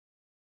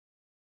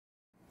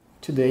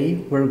Today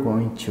we're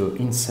going to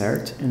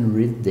insert and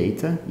read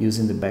data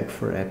using the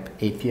Back4App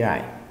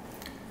API.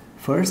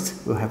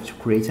 First, we'll have to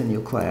create a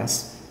new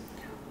class.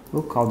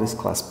 We'll call this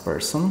class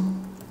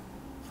person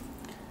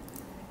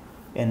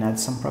and add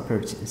some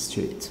properties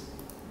to it.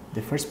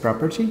 The first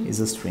property is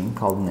a string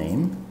called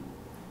name,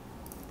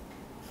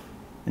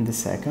 and the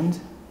second,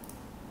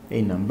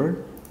 a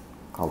number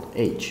called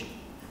age.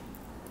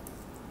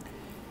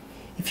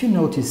 If you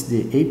notice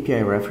the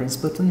API reference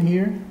button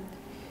here,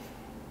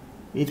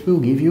 it will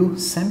give you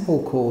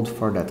sample code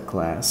for that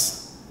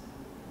class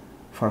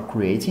for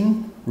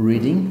creating,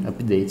 reading,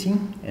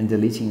 updating, and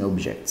deleting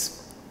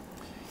objects.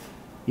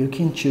 You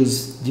can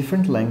choose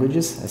different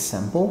languages as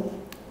sample.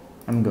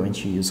 I'm going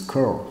to use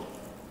Curl.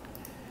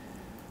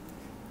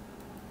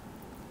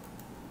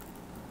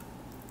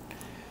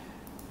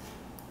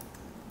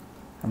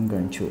 I'm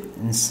going to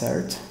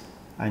insert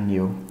a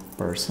new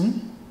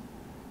person.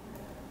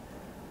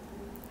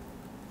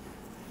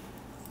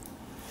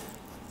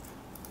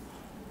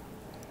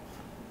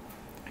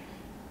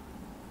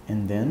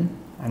 And then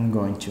I'm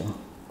going to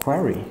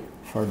query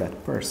for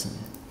that person.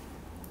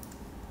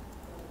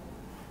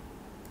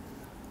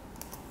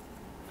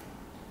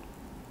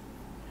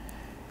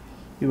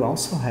 You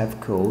also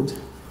have code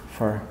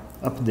for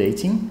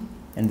updating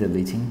and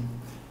deleting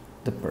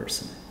the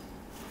person.